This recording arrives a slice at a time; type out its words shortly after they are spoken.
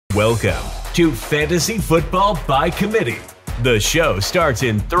Welcome to Fantasy Football by Committee. The show starts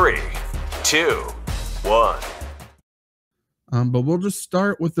in 3, 2, 1. But we'll just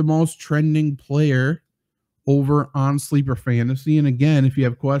start with the most trending player over on Sleeper Fantasy. And again, if you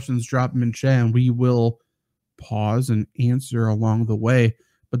have questions, drop them in chat and we will pause and answer along the way.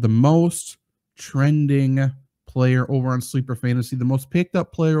 But the most trending player over on Sleeper Fantasy, the most picked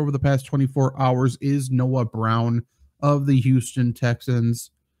up player over the past 24 hours is Noah Brown of the Houston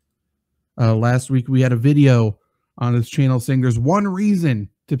Texans. Last week we had a video on this channel saying there's one reason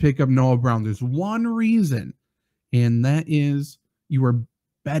to pick up Noah Brown. There's one reason, and that is you are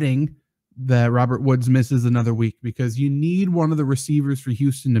betting that Robert Woods misses another week because you need one of the receivers for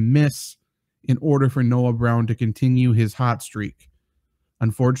Houston to miss in order for Noah Brown to continue his hot streak.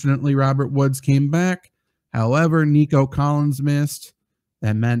 Unfortunately, Robert Woods came back. However, Nico Collins missed.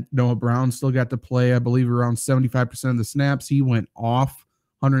 That meant Noah Brown still got to play, I believe, around 75% of the snaps. He went off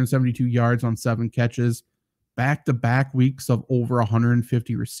 172 yards on 7 catches. Back-to-back weeks of over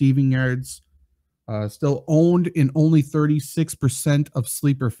 150 receiving yards. Still owned in only 36% of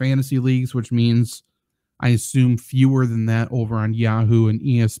Sleeper Fantasy leagues, which means I assume fewer than that over on Yahoo and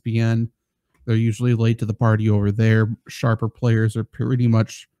ESPN. They're usually late to the party over there. Sharper players are pretty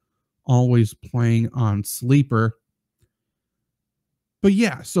much always playing on Sleeper. But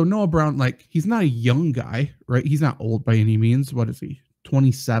yeah, so Noah Brown, like, he's not a young guy, right? He's not old by any means. What is he,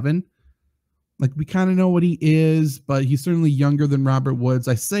 27? Like, we kind of know what he is, but he's certainly younger than Robert Woods.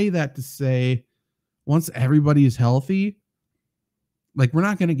 I say that to say, once everybody is healthy, like, we're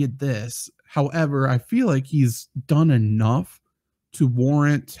not going to get this. However, I feel like he's done enough to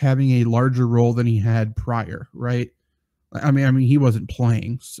warrant having a larger role than he had prior, right? I mean, he wasn't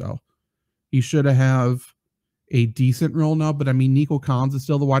playing, so he should have a decent role now. But I mean, Nico Collins is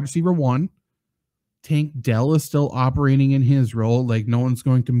still the wide receiver 1. Tank Dell is still operating in his role. Like, no one's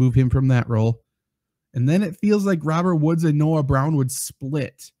going to move him from that role. And then it feels like Robert Woods and Noah Brown would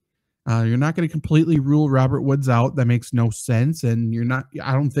split. You're not going to completely rule Robert Woods out. That makes no sense. And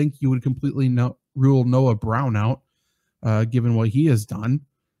I don't think you would completely rule Noah Brown out, given what he has done.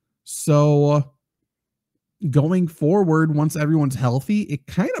 So going forward, once everyone's healthy, it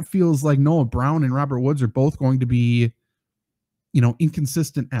kind of feels like Noah Brown and Robert Woods are both going to be,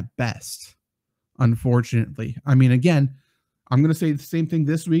 inconsistent at best, unfortunately. I mean, again, I'm going to say the same thing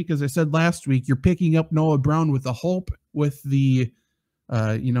this week as I said last week. You're picking up Noah Brown with the hope, with the,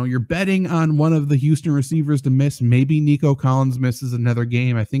 you're betting on one of the Houston receivers to miss. Maybe Nico Collins misses another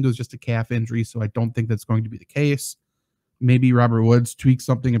game. I think it was just a calf injury, so I don't think that's going to be the case. Maybe Robert Woods tweaks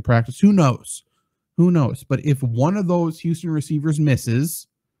something in practice. Who knows? Who knows? But if one of those Houston receivers misses,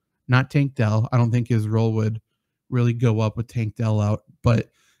 not Tank Dell, I don't think his role would really go up with Tank Dell out. But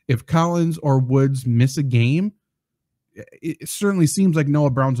if Collins or Woods miss a game, it certainly seems like Noah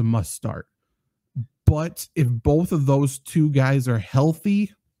Brown's a must start. But if both of those two guys are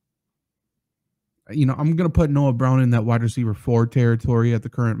healthy, I'm going to put Noah Brown in that wide receiver 4 territory at the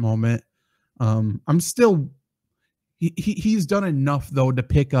current moment. He's done enough, though, to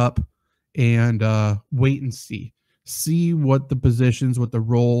pick up and wait and see what the positions, what the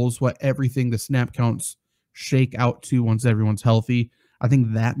roles, what everything, the snap counts shake out to once everyone's healthy. I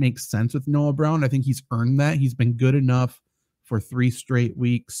think that makes sense with Noah Brown. I think he's earned that. He's been good enough for 3 straight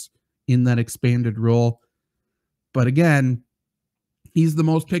weeks in that expanded role. But again, he's the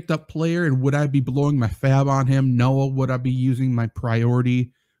most picked up player. And would I be blowing my fab on him? No. Would I be using my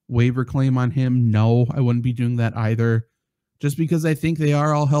priority waiver claim on him? No, I wouldn't be doing that either. Just because I think they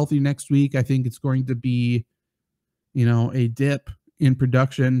are all healthy next week. I think it's going to be, a dip in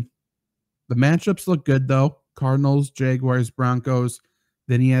production. The matchups look good, though. Cardinals, Jaguars, Broncos.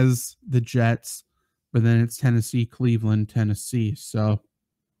 Then he has the Jets, but then it's Tennessee, Cleveland, Tennessee. So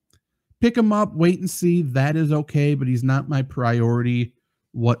pick him up, wait and see. That is okay, but he's not my priority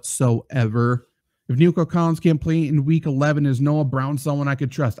whatsoever. If Nico Collins can't play in week 11, is Noah Brown someone I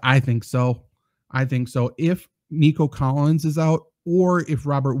could trust? I think so. If Nico Collins is out or if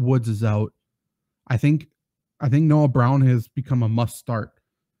Robert Woods is out, I think Noah Brown has become a must start.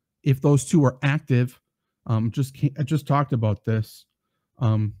 If those two are active, I just talked about this.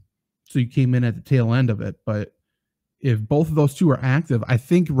 So you came in at the tail end of it, but if both of those two are active, I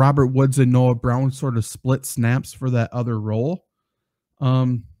think Robert Woods and Noah Brown sort of split snaps for that other role,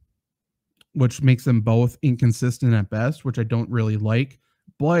 which makes them both inconsistent at best, which I don't really like.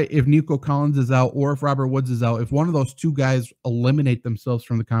 But if Nico Collins is out or if Robert Woods is out, if one of those two guys eliminate themselves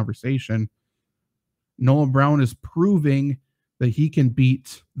from the conversation, Noah Brown is proving that he can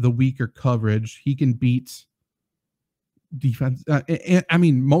beat the weaker coverage. He can beat defense. I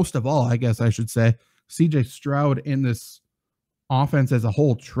mean, most of all, I guess I should say, CJ Stroud in this offense as a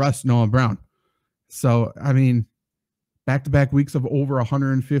whole trusts Noah Brown. So, I mean, back-to-back weeks of over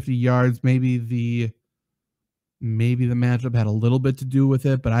 150 yards, maybe the matchup had a little bit to do with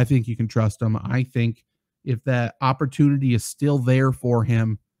it, but I think you can trust him. I think if that opportunity is still there for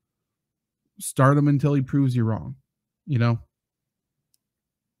him, start him until he proves you wrong. You know,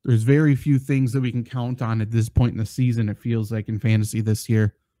 there's very few things that we can count on at this point in the season, it feels like, in fantasy this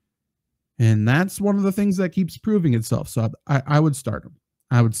year. And that's one of the things that keeps proving itself. So I would start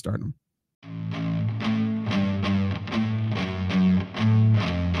him.